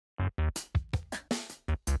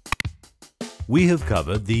we have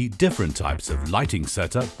covered the different types of lighting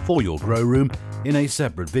setup for your grow room in a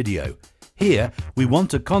separate video. Here, we want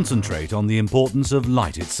to concentrate on the importance of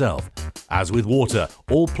light itself. As with water,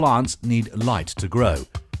 all plants need light to grow.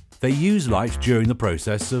 They use light during the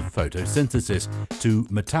process of photosynthesis to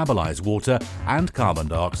metabolize water and carbon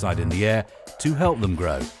dioxide in the air to help them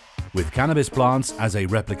grow. With cannabis plants as a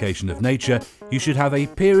replication of nature, you should have a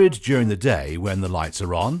period during the day when the lights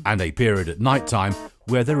are on and a period at night time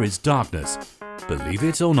where there is darkness. Believe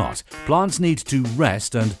it or not, plants need to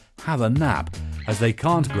rest and have a nap, as they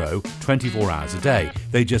can't grow 24 hours a day.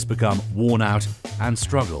 They just become worn out and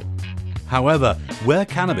struggle. However, where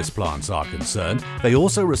cannabis plants are concerned, they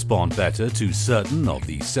also respond better to certain of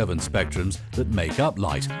the 7 spectrums that make up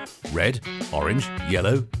light: red, orange,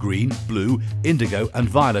 yellow, green, blue, indigo and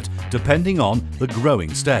violet, depending on the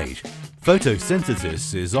growing stage.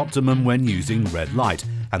 Photosynthesis is optimum when using red light,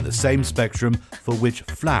 and the same spectrum for which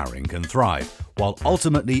flowering can thrive, while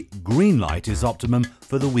ultimately green light is optimum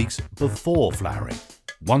for the weeks before flowering.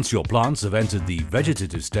 Once your plants have entered the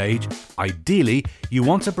vegetative stage, ideally you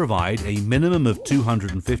want to provide a minimum of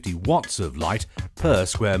 250 watts of light per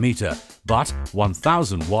square meter, but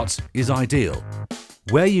 1000 watts is ideal.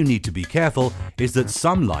 Where you need to be careful is that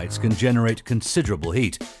some lights can generate considerable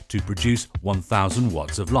heat to produce 1000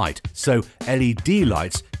 watts of light, so LED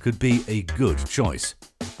lights could be a good choice.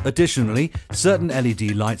 Additionally, certain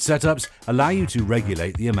LED light setups allow you to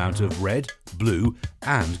regulate the amount of red, blue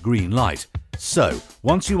and green light. So,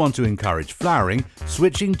 once you want to encourage flowering,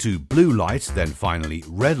 switching to blue light, then finally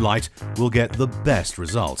red light, will get the best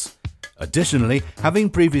results. Additionally, having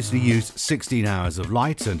previously used 16 hours of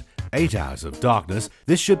light and 8 hours of darkness,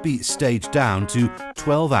 this should be staged down to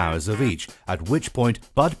 12 hours of each, at which point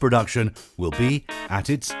bud production will be at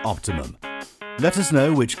its optimum. Let us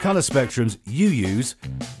know which colour spectrums you use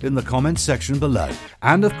in the comments section below.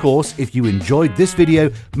 And of course, if you enjoyed this video,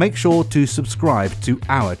 make sure to subscribe to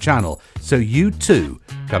our channel so you too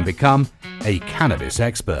can become a cannabis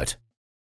expert.